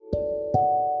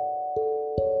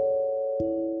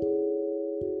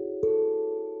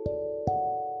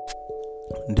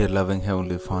Dear loving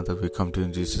Heavenly Father, we come to you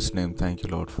in Jesus' name. Thank you,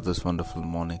 Lord, for this wonderful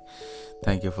morning.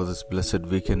 Thank you for this blessed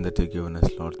weekend that you've given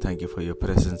us, Lord. Thank you for your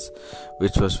presence,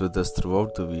 which was with us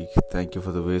throughout the week. Thank you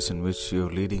for the ways in which you're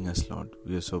leading us, Lord.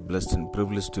 We are so blessed and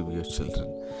privileged to be your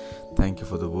children. Thank you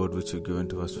for the word which you've given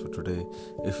to us for today.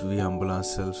 If we humble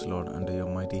ourselves, Lord, under your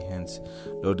mighty hands,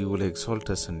 Lord, you will exalt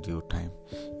us in due time.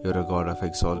 You're a God of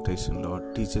exaltation,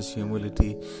 Lord. Teach us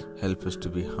humility. Help us to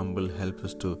be humble. Help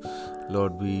us to,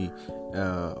 Lord, be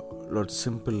Lord,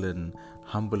 simple and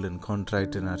humble and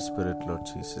contrite in our spirit, Lord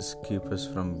Jesus. Keep us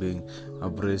from being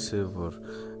abrasive or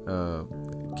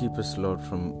keep us, Lord,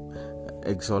 from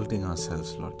exalting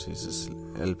ourselves, Lord Jesus.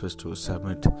 Help us to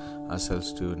submit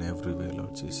ourselves to you in every way,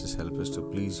 Lord Jesus. Help us to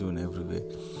please you in every way.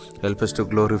 Help us to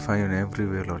glorify you in every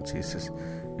way, Lord Jesus.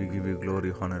 We give you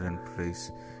glory, honor and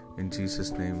praise. In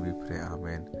Jesus' name we pray.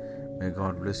 Amen. May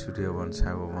God bless you, dear ones.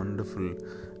 Have a wonderful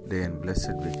day and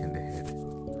blessed weekend ahead.